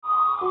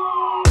That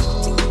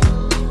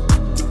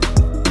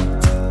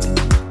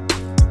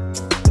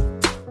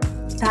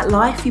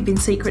life you've been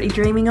secretly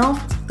dreaming of,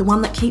 the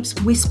one that keeps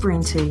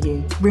whispering to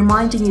you,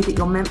 reminding you that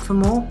you're meant for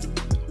more,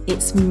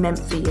 it's meant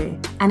for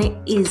you, and it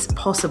is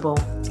possible.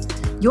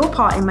 Your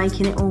part in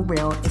making it all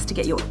real is to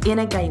get your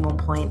inner game on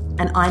point,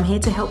 and I'm here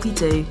to help you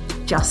do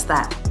just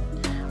that.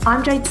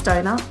 I'm Jade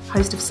Stoner,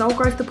 host of Soul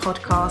Growth the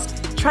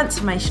podcast,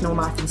 transformational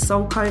life and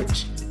soul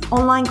coach,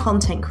 online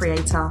content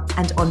creator,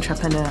 and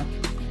entrepreneur.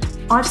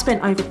 I've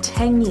spent over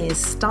 10 years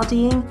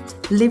studying,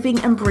 living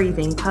and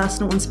breathing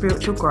personal and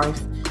spiritual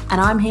growth, and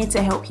I'm here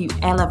to help you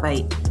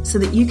elevate so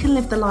that you can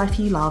live the life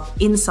you love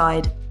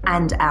inside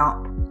and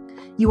out.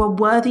 You are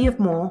worthy of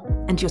more,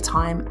 and your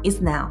time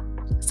is now.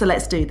 So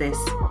let's do this.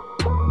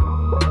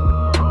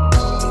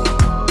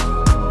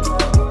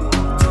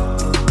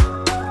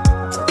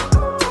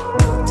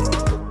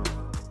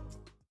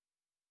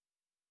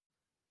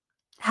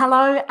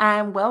 Hello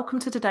and welcome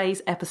to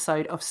today's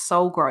episode of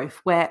Soul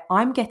Growth, where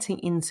I'm getting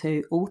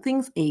into all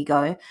things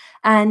ego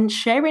and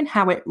sharing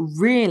how it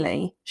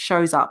really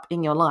shows up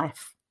in your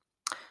life.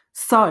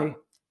 So,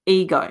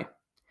 ego.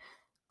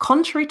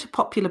 Contrary to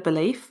popular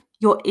belief,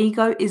 your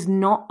ego is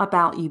not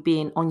about you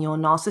being on your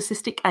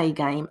narcissistic A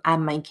game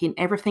and making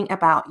everything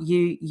about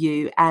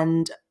you,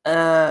 and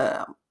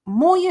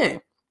more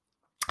you.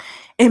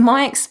 In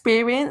my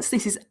experience,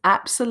 this is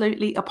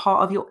absolutely a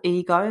part of your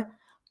ego,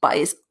 but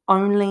it's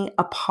only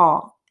a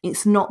part.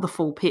 It's not the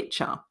full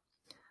picture.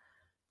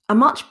 A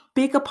much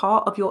bigger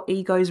part of your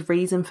ego's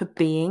reason for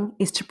being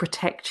is to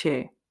protect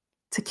you,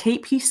 to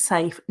keep you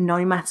safe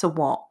no matter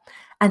what,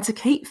 and to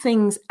keep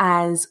things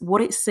as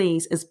what it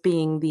sees as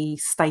being the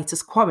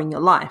status quo in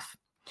your life.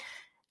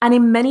 And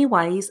in many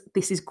ways,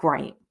 this is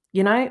great.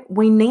 You know,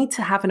 we need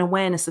to have an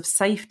awareness of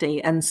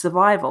safety and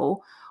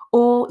survival,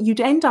 or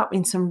you'd end up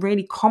in some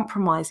really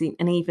compromising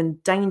and even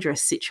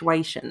dangerous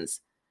situations.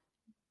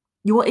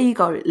 Your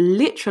ego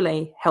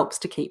literally helps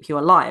to keep you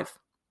alive.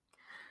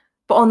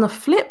 But on the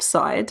flip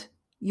side,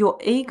 your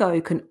ego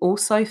can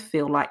also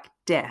feel like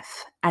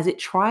death as it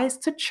tries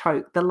to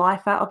choke the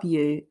life out of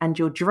you and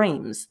your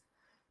dreams,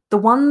 the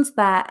ones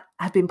that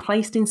have been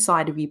placed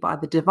inside of you by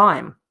the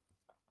divine.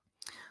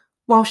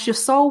 Whilst your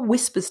soul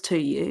whispers to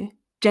you,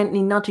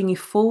 gently nudging you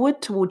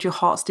forward toward your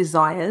heart's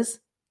desires,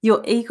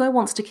 your ego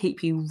wants to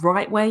keep you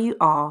right where you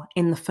are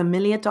in the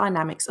familiar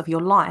dynamics of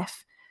your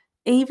life,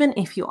 even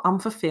if you're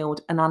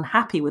unfulfilled and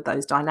unhappy with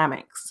those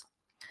dynamics.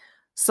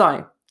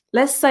 So,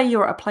 let's say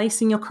you're at a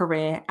place in your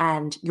career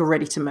and you're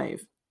ready to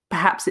move.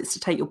 Perhaps it's to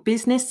take your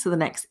business to the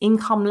next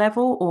income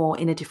level or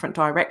in a different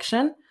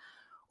direction,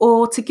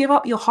 or to give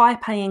up your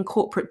high-paying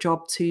corporate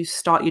job to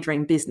start your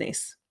dream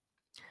business.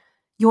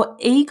 Your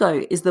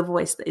ego is the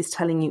voice that is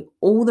telling you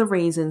all the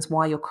reasons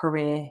why your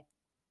career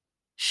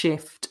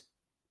shift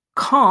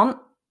can't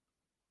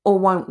or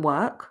won't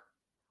work,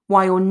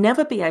 why you'll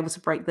never be able to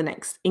break the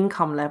next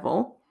income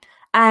level,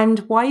 and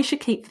why you should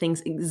keep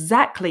things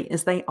exactly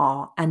as they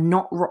are and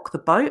not rock the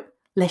boat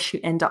lest you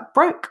end up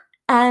broke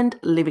and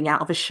living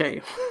out of a shoe.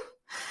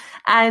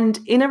 And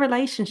in a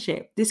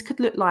relationship, this could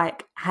look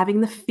like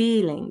having the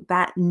feeling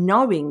that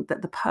knowing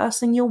that the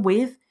person you're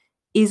with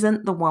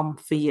isn't the one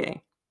for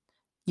you.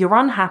 You're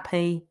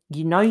unhappy,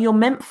 you know you're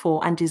meant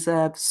for and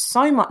deserve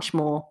so much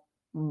more,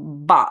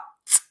 but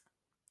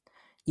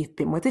you've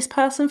been with this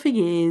person for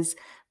years,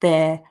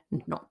 they're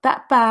not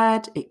that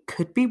bad, it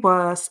could be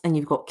worse, and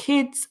you've got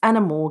kids and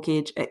a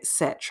mortgage,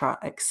 etc.,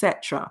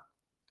 etc.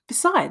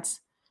 Besides,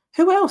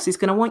 who else is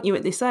going to want you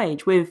at this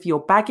age with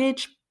your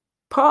baggage,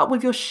 put up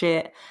with your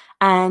shit,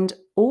 and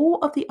all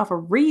of the other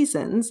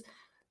reasons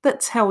that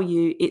tell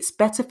you it's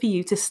better for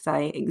you to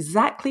stay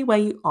exactly where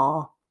you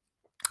are,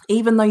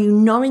 even though you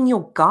know in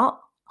your gut,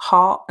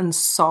 heart, and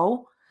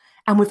soul,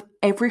 and with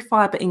every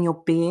fibre in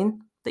your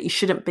being that you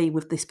shouldn't be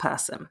with this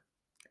person.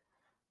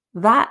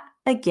 That,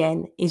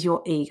 again, is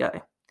your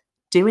ego,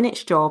 doing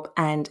its job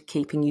and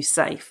keeping you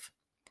safe.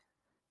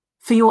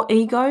 For your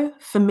ego,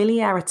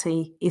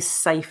 familiarity is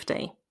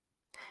safety.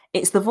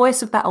 It's the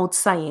voice of that old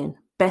saying,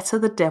 better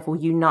the devil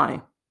you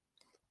know.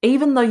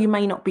 Even though you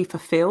may not be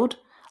fulfilled,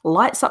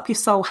 lights up your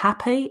soul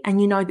happy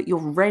and you know that you're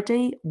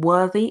ready,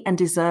 worthy and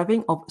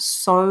deserving of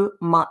so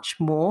much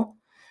more,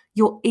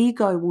 your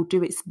ego will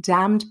do its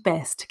damned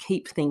best to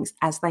keep things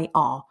as they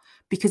are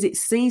because it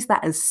sees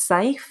that as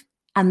safe.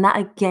 And that,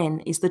 again,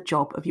 is the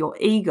job of your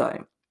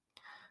ego.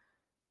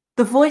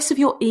 The voice of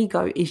your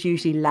ego is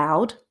usually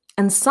loud,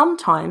 and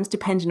sometimes,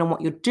 depending on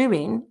what you're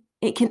doing,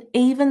 it can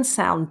even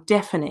sound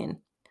deafening.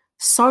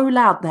 So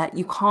loud that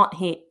you can't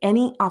hear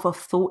any other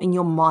thought in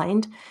your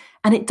mind,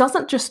 and it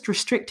doesn't just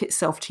restrict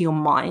itself to your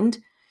mind.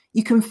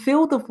 You can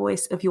feel the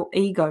voice of your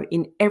ego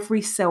in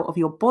every cell of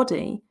your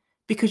body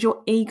because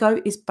your ego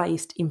is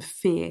based in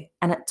fear,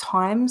 and at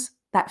times,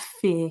 that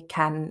fear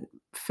can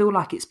feel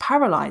like it's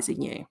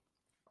paralyzing you.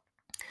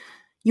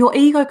 Your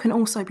ego can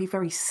also be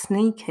very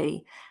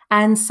sneaky,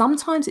 and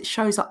sometimes it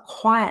shows up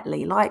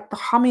quietly, like the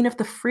humming of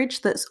the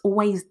fridge that's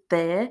always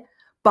there,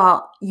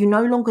 but you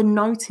no longer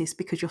notice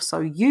because you're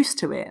so used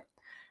to it.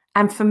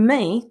 And for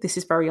me, this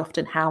is very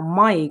often how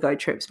my ego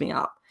trips me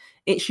up.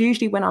 It's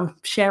usually when I'm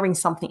sharing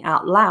something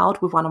out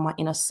loud with one of my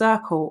inner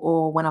circle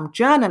or when I'm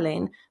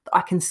journaling that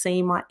I can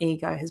see my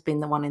ego has been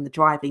the one in the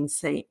driving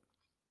seat.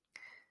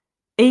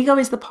 Ego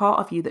is the part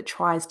of you that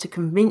tries to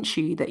convince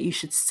you that you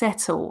should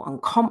settle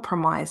and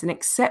compromise and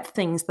accept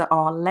things that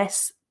are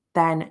less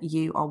than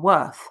you are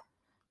worth.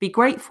 Be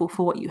grateful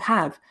for what you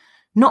have,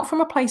 not from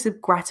a place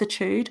of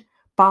gratitude,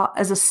 but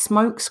as a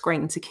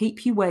smokescreen to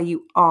keep you where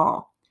you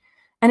are.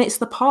 And it's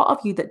the part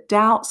of you that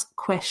doubts,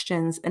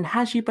 questions, and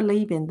has you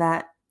believing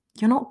that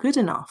you're not good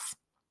enough.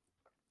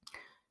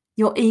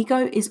 Your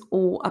ego is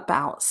all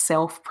about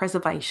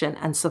self-preservation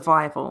and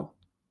survival.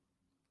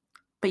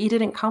 But you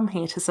didn't come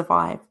here to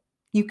survive.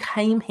 You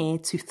came here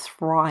to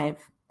thrive.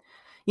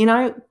 You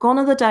know, gone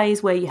are the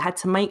days where you had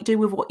to make do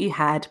with what you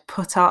had,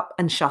 put up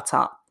and shut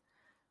up.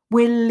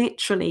 We're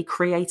literally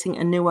creating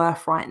a new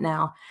earth right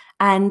now.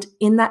 And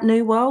in that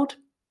new world,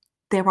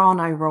 there are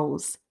no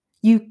rules.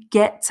 You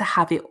get to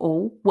have it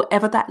all,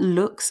 whatever that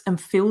looks and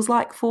feels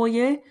like for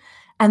you.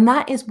 And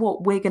that is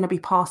what we're going to be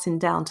passing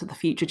down to the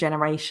future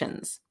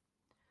generations.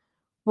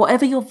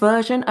 Whatever your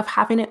version of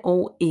having it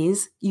all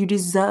is, you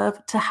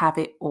deserve to have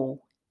it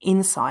all,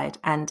 inside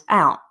and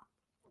out.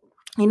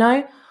 You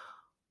know,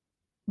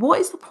 what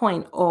is the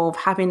point of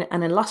having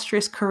an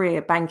illustrious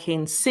career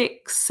banking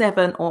 6,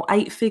 7, or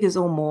 8 figures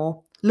or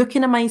more,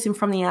 looking amazing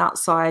from the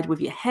outside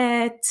with your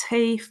hair,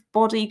 teeth,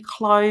 body,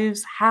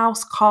 clothes,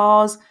 house,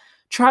 cars,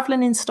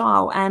 traveling in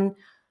style and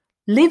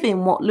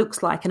living what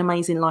looks like an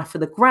amazing life for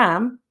the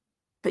gram,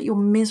 but you're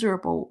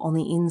miserable on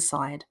the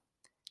inside,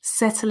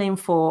 settling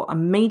for a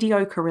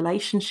mediocre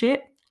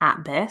relationship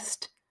at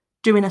best,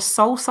 doing a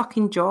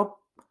soul-sucking job,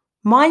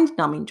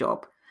 mind-numbing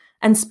job,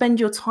 and spend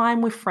your time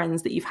with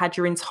friends that you've had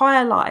your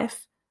entire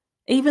life,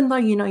 even though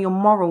you know your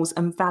morals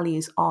and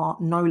values are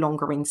no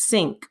longer in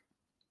sync.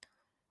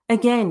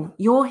 Again,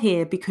 you're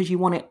here because you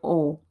want it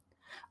all.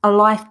 A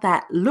life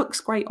that looks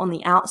great on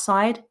the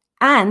outside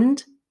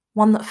and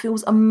one that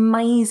feels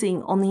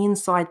amazing on the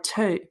inside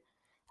too.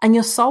 And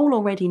your soul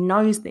already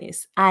knows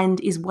this and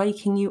is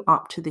waking you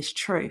up to this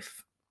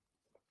truth.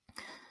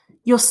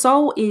 Your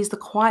soul is the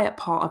quiet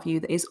part of you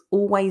that is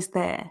always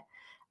there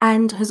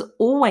and has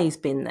always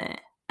been there,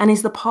 and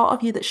is the part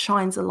of you that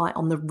shines a light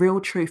on the real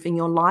truth in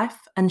your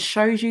life and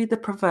shows you the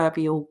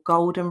proverbial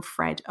golden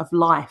thread of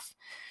life.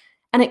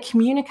 And it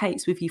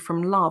communicates with you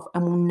from love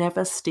and will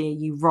never steer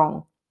you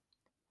wrong.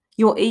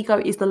 Your ego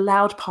is the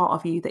loud part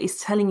of you that is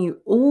telling you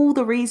all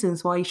the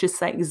reasons why you should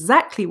stay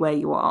exactly where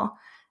you are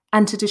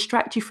and to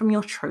distract you from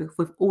your truth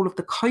with all of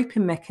the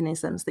coping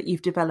mechanisms that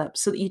you've developed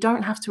so that you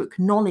don't have to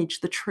acknowledge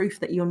the truth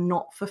that you're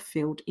not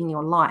fulfilled in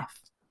your life.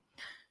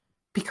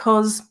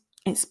 Because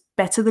it's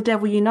better the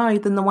devil you know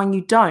than the one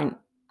you don't,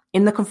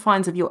 in the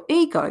confines of your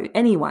ego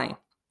anyway.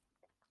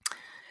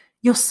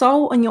 Your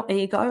soul and your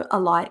ego are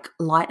like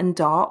light and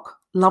dark,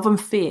 love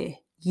and fear,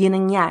 yin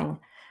and yang,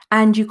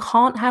 and you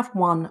can't have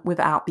one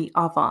without the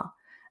other.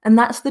 And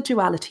that's the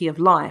duality of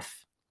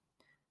life.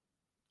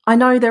 I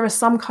know there are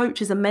some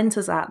coaches and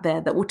mentors out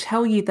there that will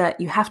tell you that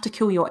you have to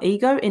kill your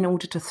ego in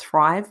order to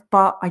thrive,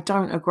 but I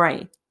don't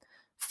agree.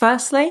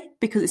 Firstly,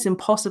 because it's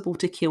impossible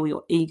to kill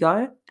your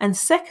ego. And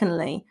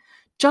secondly,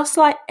 just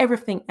like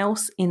everything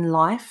else in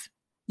life,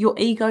 your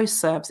ego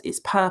serves its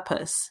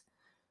purpose.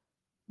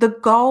 The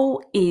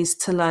goal is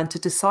to learn to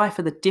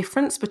decipher the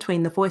difference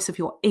between the voice of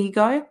your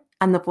ego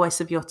and the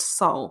voice of your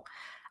soul,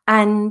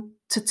 and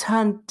to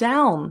turn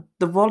down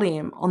the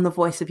volume on the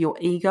voice of your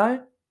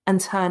ego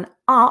and turn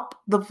up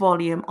the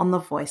volume on the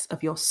voice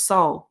of your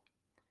soul.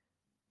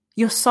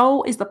 Your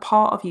soul is the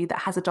part of you that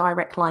has a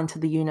direct line to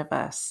the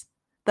universe,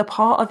 the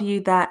part of you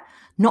that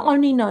not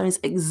only knows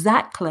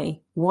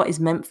exactly what is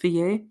meant for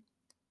you,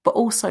 but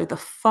also the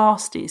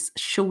fastest,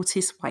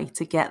 shortest way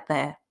to get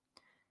there.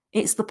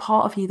 It's the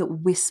part of you that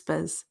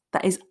whispers,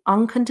 that is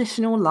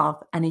unconditional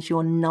love and is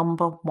your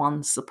number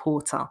one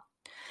supporter.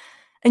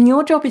 And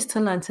your job is to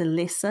learn to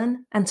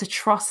listen and to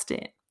trust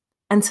it.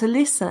 And to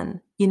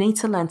listen, you need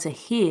to learn to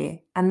hear,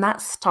 and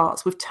that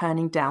starts with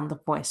turning down the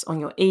voice on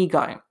your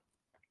ego.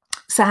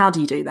 So how do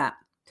you do that?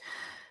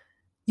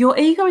 Your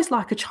ego is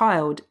like a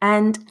child,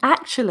 and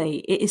actually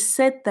it is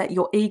said that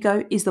your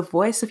ego is the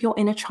voice of your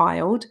inner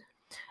child.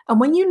 And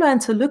when you learn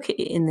to look at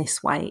it in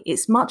this way,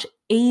 it's much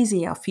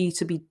easier for you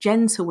to be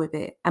gentle with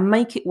it and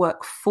make it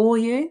work for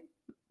you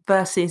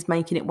versus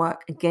making it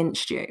work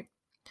against you.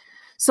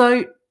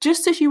 So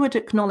just as you would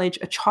acknowledge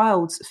a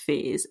child's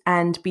fears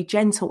and be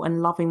gentle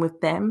and loving with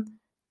them,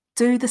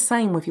 do the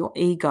same with your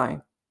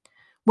ego.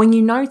 When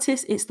you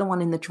notice it's the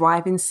one in the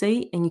driving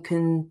seat and you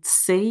can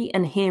see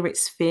and hear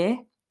its fear,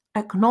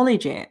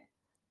 acknowledge it.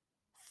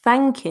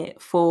 Thank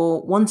it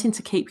for wanting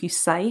to keep you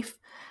safe,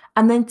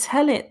 and then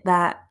tell it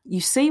that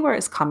you see where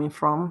it's coming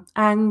from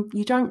and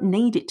you don't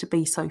need it to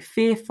be so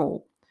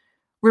fearful.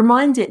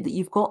 Remind it that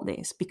you've got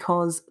this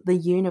because the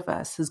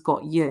universe has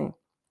got you.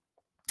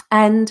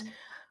 And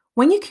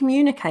when you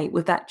communicate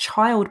with that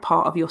child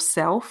part of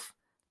yourself,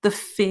 the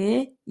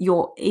fear,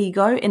 your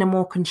ego, in a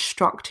more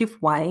constructive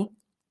way,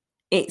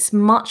 it's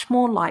much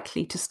more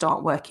likely to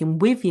start working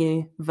with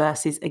you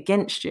versus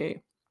against you.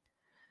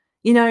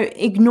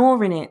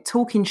 Ignoring it,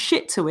 talking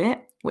shit to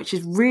it, which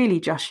is really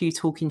just you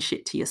talking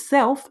shit to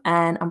yourself,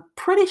 and I'm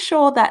pretty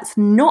sure that's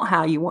not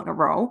how you want to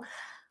roll,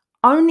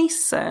 only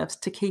serves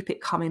to keep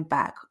it coming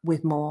back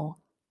with more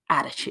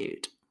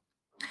attitude.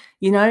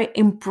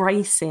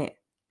 Embrace it,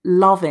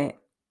 love it.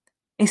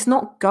 It's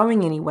not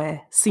going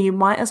anywhere, so you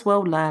might as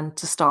well learn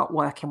to start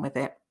working with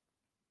it.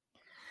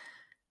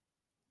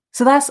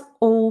 So that's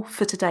all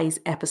for today's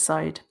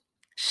episode.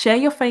 Share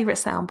your favourite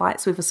sound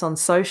bites with us on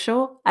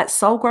social at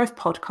Soul Growth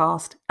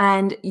Podcast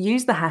and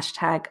use the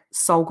hashtag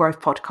Soul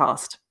Growth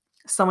Podcast.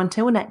 So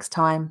until next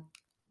time,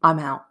 I'm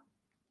out.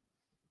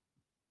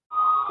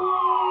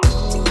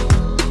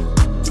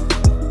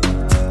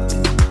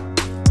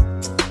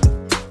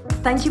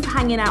 Thank you for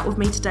hanging out with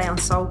me today on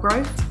Soul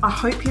Growth. I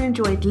hope you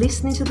enjoyed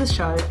listening to the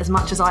show as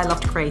much as I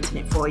loved creating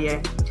it for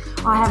you.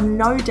 I have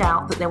no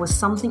doubt that there was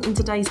something in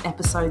today's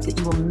episode that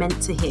you were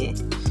meant to hear.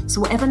 So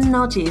whatever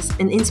nudges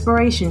and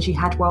inspirations you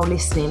had while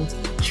listening,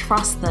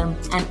 trust them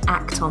and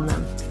act on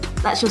them.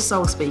 That's your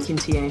soul speaking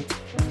to you.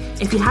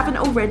 If you haven't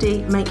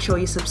already, make sure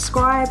you're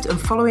subscribed and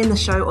following the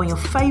show on your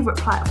favourite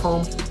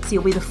platform so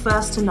you'll be the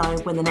first to know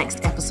when the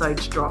next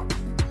episodes drop.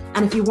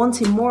 And if you're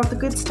wanting more of the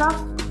good stuff,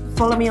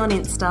 follow me on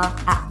Insta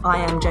at I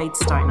am Jade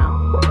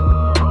Stoner.